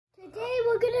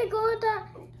we're gonna go to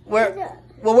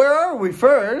Well, where are we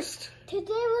first? Today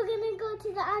we're gonna go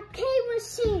to the arcade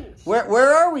machines.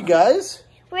 Where are we, guys?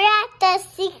 We're at the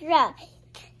secret.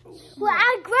 We're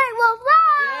at Great Wall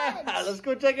Lodge. Yeah, let's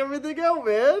go check everything out,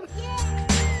 man. Yeah.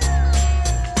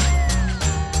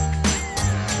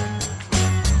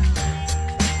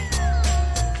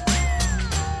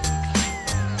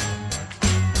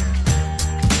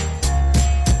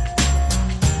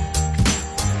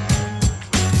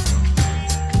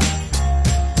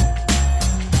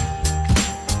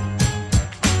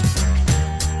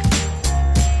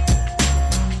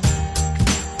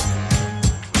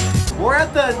 We're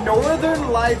at the Northern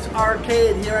Lights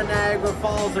Arcade here in Niagara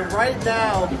Falls, and right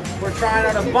now we're trying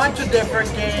out a bunch of different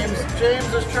games.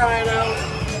 James is trying out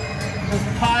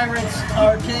this Pirates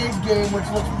arcade game, which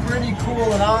looks pretty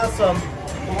cool and awesome.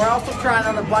 But we're also trying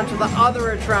out a bunch of the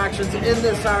other attractions in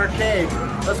this arcade.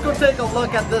 Let's go take a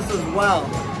look at this as well.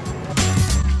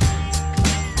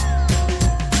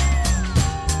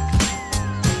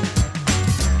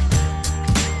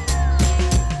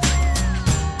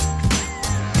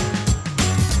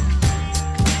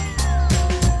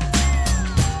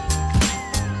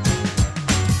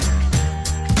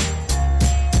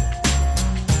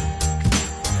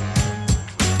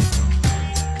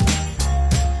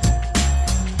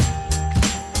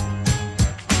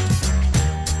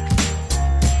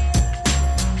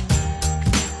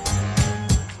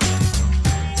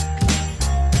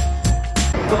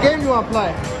 What game do you want to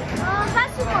play?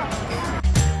 Basketball.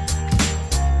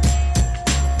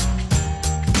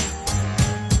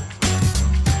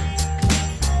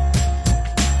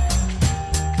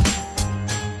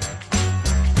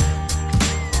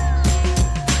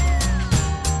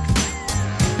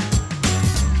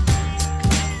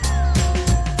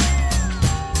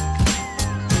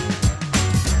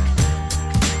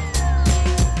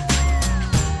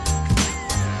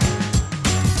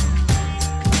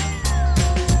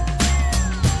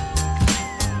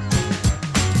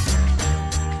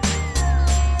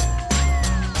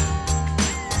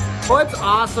 Well, it's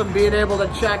awesome being able to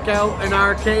check out an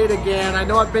arcade again. I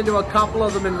know I've been to a couple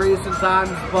of them in recent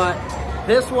times, but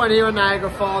this one here in Niagara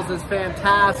Falls is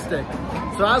fantastic.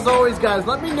 So as always, guys,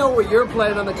 let me know what you're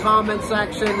playing in the comment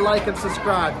section. Like and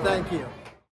subscribe. Thank you.